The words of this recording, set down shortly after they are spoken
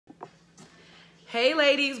Hey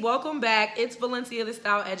ladies, welcome back. It's Valencia, the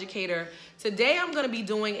Style Educator. Today I'm going to be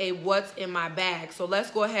doing a what's in my bag. So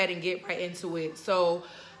let's go ahead and get right into it. So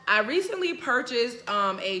I recently purchased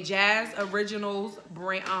a Jazz Originals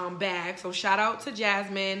brand, bag. So shout out to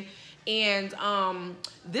Jasmine. And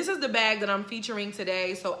this is the bag that I'm featuring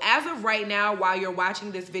today. So as of right now, while you're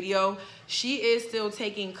watching this video, she is still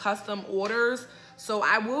taking custom orders. So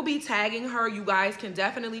I will be tagging her. You guys can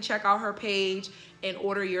definitely check out her page and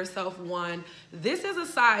order yourself one. This is a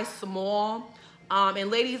size small.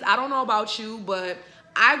 And ladies, I don't know about you, but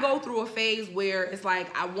I go through a phase where it's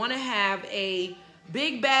like I want to have a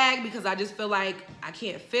big bag because I just feel like I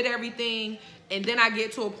can't fit everything. And then I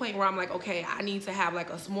get to a point where I'm like, okay, I need to have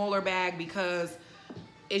like a smaller bag because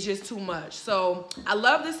it's just too much. So I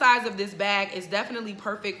love the size of this bag. It's definitely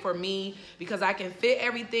perfect for me because I can fit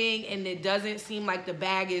everything and it doesn't seem like the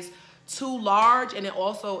bag is too large and it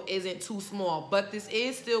also isn't too small. But this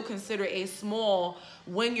is still considered a small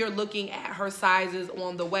when you're looking at her sizes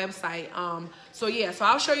on the website. So yeah, so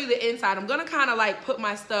I'll show you the inside. I'm gonna kind of like put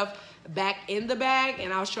my stuff back in the bag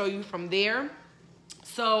and I'll show you from there.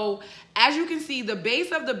 So as you can see, the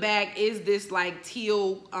base of the bag is this like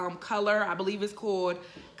teal color. I believe it's called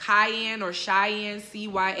Cayenne or Cheyenne,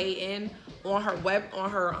 C-Y-A-N on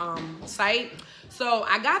her site. So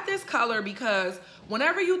I got this color because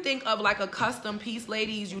whenever you think of like a custom piece,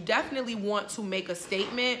 ladies, you definitely want to make a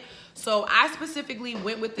statement. So I specifically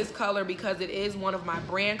went with this color because it is one of my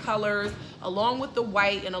brand colors, along with the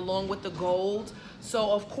white and along with the gold.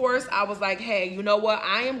 So of course I was like, hey, you know what?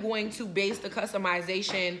 I am going to base the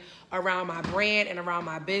customization around my brand and around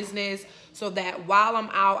my business so that while I'm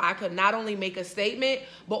out, I could not only make a statement,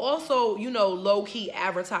 but also, you know, low-key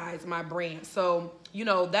advertise my brand. So, you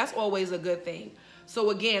know, that's always a good thing.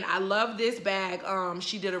 So again, I love this bag.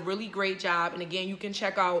 She did a really great job. And again, you can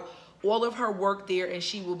check out all of her work there and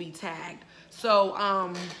she will be tagged. So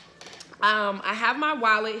I have my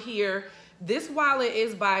wallet here. This wallet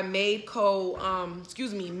is by Made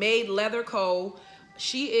Leather Co.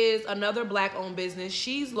 She is another Black-owned business.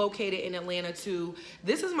 She's located in Atlanta too.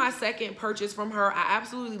 This is my second purchase from her. I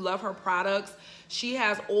absolutely love her products. She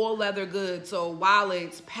has all leather goods, so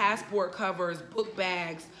wallets, passport covers, book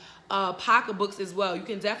bags, pocketbooks as well. You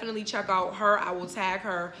can definitely check out her. I will tag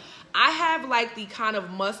her. I have like the kind of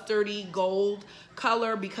mustardy gold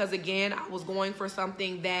color because again, I was going for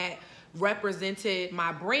something that represented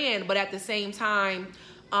my brand, but at the same time,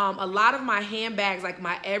 a lot of my handbags, like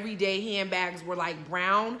my everyday handbags, were like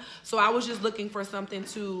brown. So I was just looking for something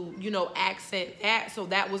to, you know, accent that. So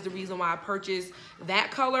that was the reason why I purchased that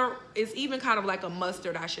color. It's even kind of like a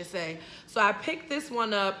mustard, I should say. So I picked this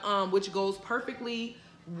one up, which goes perfectly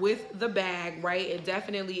with the bag, right? It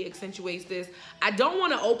definitely accentuates this. I don't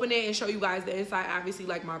want to open it and show you guys the inside, obviously,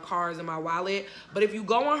 like my cards and my wallet. But if you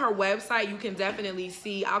go on her website, you can definitely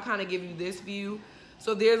see. I'll kind of give you this view.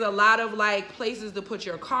 So there's a lot of like places to put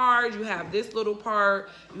your cards. You have this little part.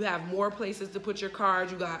 You have more places to put your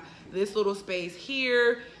cards. You got this little space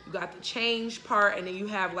here. You got the change part. And then you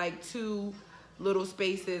have like two little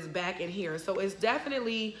spaces back in here. So it's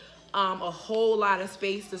definitely a whole lot of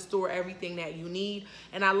space to store everything that you need.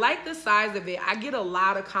 And I like the size of it. I get a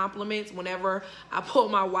lot of compliments whenever I pull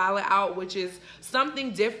my wallet out, which is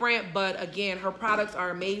something different. But again, her products are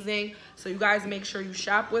amazing. So you guys make sure you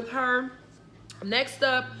shop with her. Next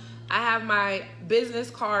up, I have my business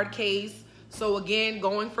card case. So again,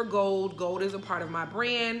 going for gold. Gold is a part of my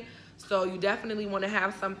brand. So you definitely want to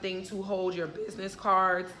have something to hold your business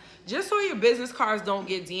cards, just so your business cards don't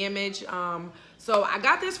get damaged. So I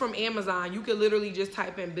got this from Amazon. You could literally just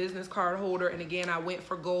type in business card holder. And again, I went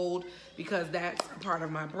for gold because that's a part of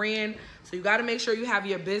my brand. So you got to make sure you have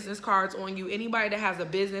your business cards on you. Anybody that has a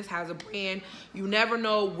business has a brand. You never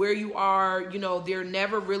know where you are. You know, there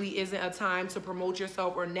never really isn't a time to promote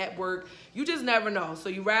yourself or network. You just never know. So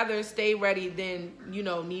you rather stay ready than, you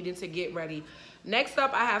know, needing to get ready. Next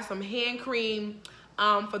up, I have some hand cream.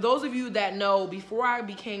 For those of you that know, before I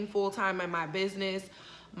became full-time in my business,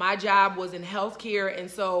 my job was in healthcare. And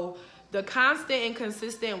so the constant and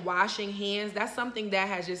consistent washing hands, that's something that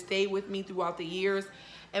has just stayed with me throughout the years.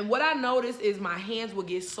 And what I noticed is my hands would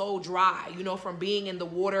get so dry, you know, from being in the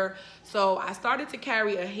water. So I started to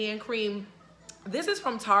carry a hand cream. This is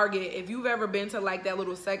from Target. If you've ever been to like that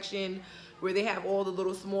little section where they have all the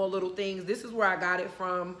little small little things, this is where I got it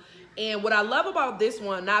from. And what I love about this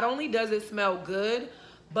one, not only does it smell good,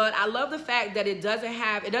 but I love the fact that it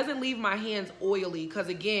doesn't leave my hands oily. Because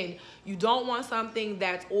again, you don't want something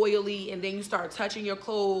that's oily and then you start touching your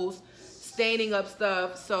clothes, staining up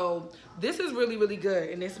stuff. So this is really, really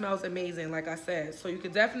good. And it smells amazing, like I said. So you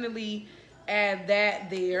could definitely add that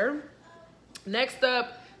there. Next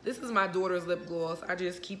up, This is my daughter's lip gloss. I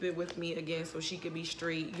just keep it with me again so she could be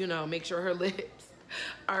straight, you know, make sure her lips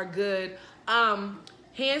are good.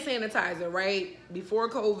 Hand sanitizer, right? Before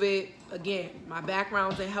COVID, again, my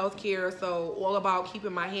background's in healthcare, so all about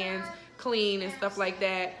keeping my hands clean and stuff like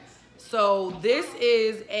that. So this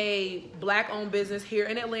is a Black-owned business here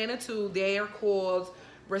in Atlanta too. They are called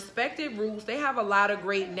Respected Roots. They have a lot of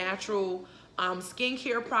great natural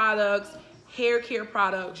skincare products, hair care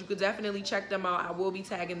products. You could definitely check them out. I will be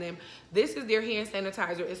tagging them. This is their hand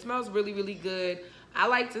sanitizer. It smells really, really good. I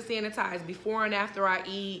like to sanitize before and after I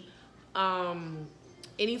eat.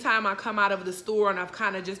 Anytime I come out of the store and I've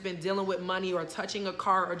kind of just been dealing with money or touching a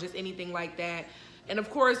cart or just anything like that. And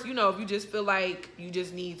of course, you know, if you just feel like you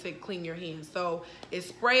just need to clean your hands. So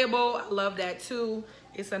it's sprayable. I love that too.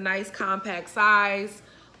 It's a nice compact size.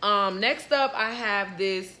 Next up, I have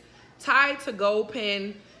this Tide to Go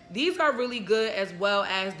pen. These are really good as well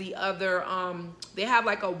as the other. They have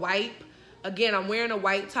like a wipe. Again, I'm wearing a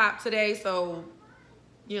white top today, so,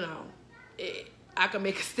 you know, I can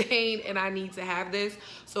make a stain and I need to have this.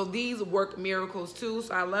 So these work miracles too.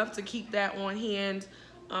 So I love to keep that on hand.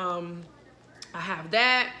 I have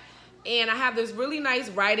that. And I have this really nice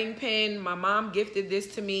writing pen. My mom gifted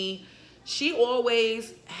this to me. She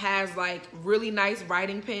always has like really nice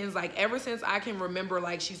writing pens. Like ever since I can remember,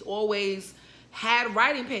 like she's always had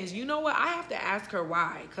writing pens. You know what? I have to ask her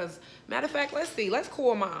why. Because matter of fact, let's see. Let's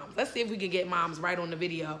call moms. Let's see if we can get moms right on the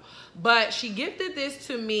video. But she gifted this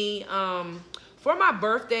to me for my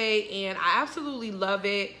birthday, and I absolutely love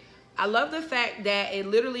it. I love the fact that it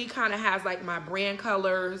literally kind of has like my brand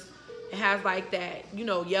colors. It has like that, you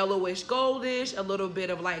know, yellowish, goldish, a little bit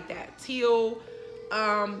of like that teal,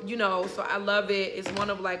 you know, so I love it. It's one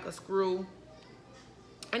of like a screw,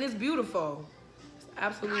 and it's beautiful. It's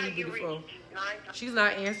absolutely beautiful. She's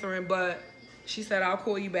not answering, but she said, I'll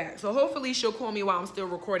call you back. So hopefully she'll call me while I'm still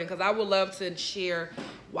recording, because I would love to share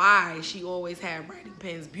why she always had writing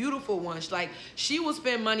pens. Beautiful ones. Like, she will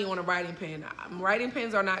spend money on a writing pen. Writing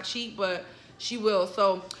pens are not cheap, but she will.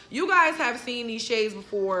 So you guys have seen these shades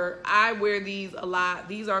before. I wear these a lot.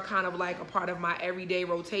 These are kind of like a part of my everyday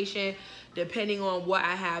rotation, depending on what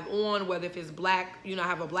I have on, whether if it's black, you know, I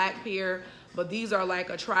have a black pair, but these are like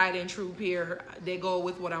a tried and true pair. They go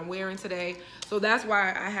with what I'm wearing today. So that's why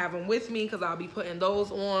I have them with me, because I'll be putting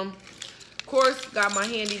those on. Of course, got my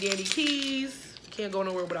handy dandy keys. Can't go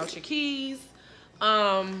nowhere without your keys.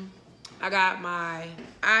 I got my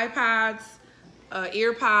iPods,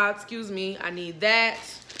 earpods, excuse me. I need that.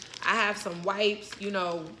 I have some wipes. You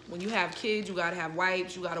know, when you have kids, you gotta have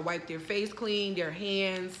wipes. You gotta wipe their face clean, their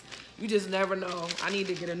hands. You just never know. I need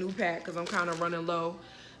to get a new pack because I'm kind of running low.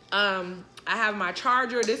 I have my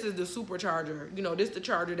charger. This is the supercharger. You know, this is the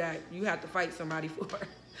charger that you have to fight somebody for.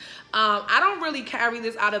 I don't really carry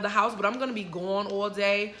this out of the house, but I'm going to be gone all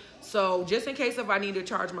day. So just in case if I need to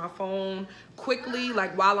charge my phone quickly,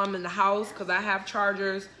 like while I'm in the house, because I have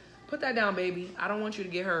chargers. Put that down, baby. I don't want you to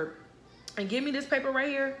get hurt. And give me this paper right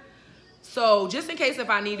here. So just in case if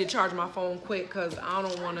I need to charge my phone quick, because I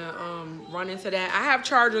don't want to run into that. I have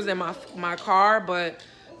chargers in my car, but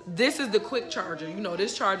this is the quick charger. You know,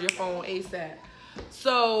 this charge your phone ASAP.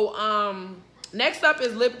 So next up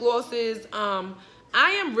is lip glosses.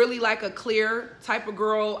 I am really like a clear type of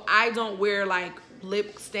girl. I don't wear like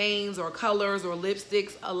lip stains or colors or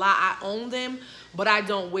lipsticks a lot. I own them, but I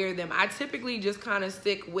don't wear them. I typically just kind of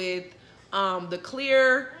stick with the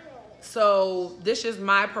clear. So this is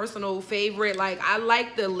my personal favorite. Like, I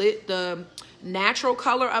like the natural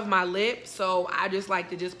color of my lip, so I just like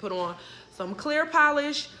to just put on some clear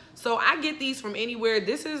polish. So I get these from anywhere.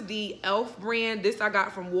 This is the e.l.f. brand. This I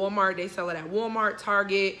got from Walmart. They sell it at Walmart,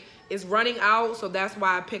 Target. It's running out, so that's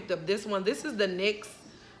why I picked up this one. This is the NYX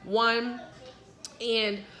one.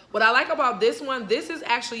 And what I like about this one, this is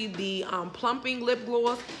actually the plumping lip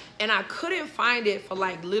gloss, and I couldn't find it for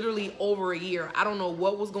like literally over a year. I don't know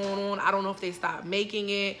what was going on. I don't know if they stopped making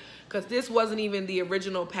it, because this wasn't even the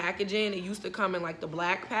original packaging. It used to come in like the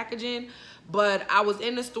black packaging, but I was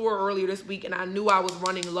in the store earlier this week and I knew I was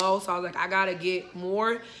running low, so I was like, I gotta get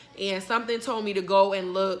more. And something told me to go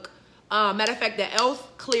and look. Matter of fact, the e.l.f.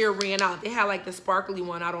 clear ran out. They had like the sparkly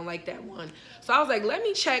one. I don't like that one. So I was like, let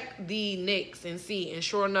me check the NYX and see. And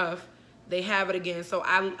sure enough, they have it again. So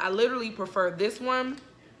I literally prefer this one.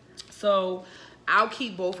 So I'll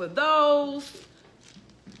keep both of those.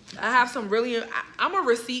 I have some really, I'm a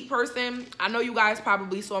receipt person. I know you guys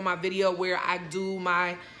probably saw my video where I do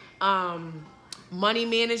my money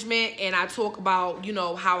management, and I talk about, you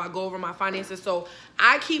know, how I go over my finances. So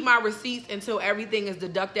I keep my receipts until everything is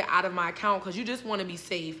deducted out of my account, because you just want to be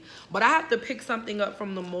safe. But I have to pick something up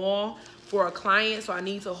from the mall for a client, so I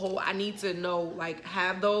need to know, like,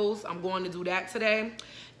 have those. I'm going to do that today.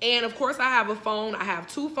 And of course I have a phone. I have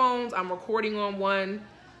 2 phones. I'm recording on one,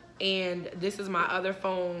 and this is my other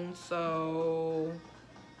phone. So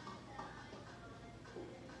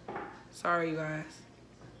sorry, you guys.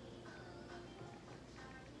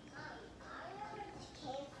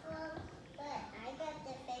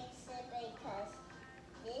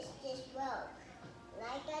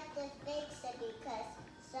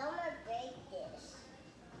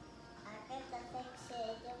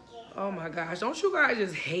 Oh my gosh, don't you guys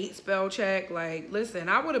just hate spell check? Like, listen,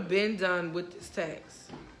 I would have been done with this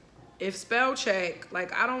text. If spell check,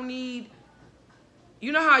 like, I don't need,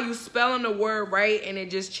 you know how you spelling the word right and it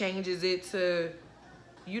just changes it to,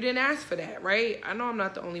 you didn't ask for that, right? I know I'm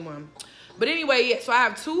not the only one. But anyway, yeah, so I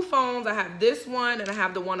have 2 phones. I have this one and I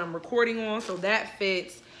have the one I'm recording on, so that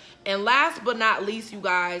fits. And last but not least, you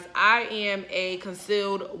guys, I am a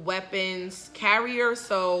concealed weapons carrier.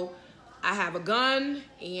 So I have a gun,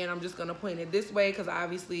 and I'm just gonna point it this way because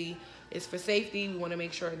obviously it's for safety. We want to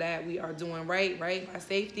make sure that we are doing right by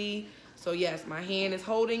safety. So yes, my hand is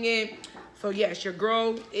holding it. So yes, your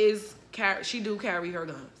girl is she do carry her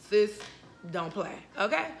gun. Sis, don't play,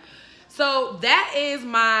 okay? So that is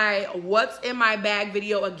my what's in my bag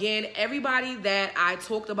video. Again, everybody that I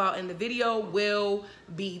talked about in the video will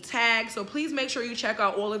be tagged. So please make sure you check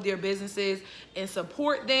out all of their businesses and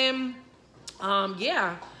support them.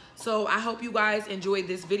 Yeah. So I hope you guys enjoyed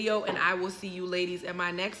this video, and I will see you ladies in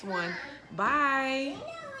my next one. Bye.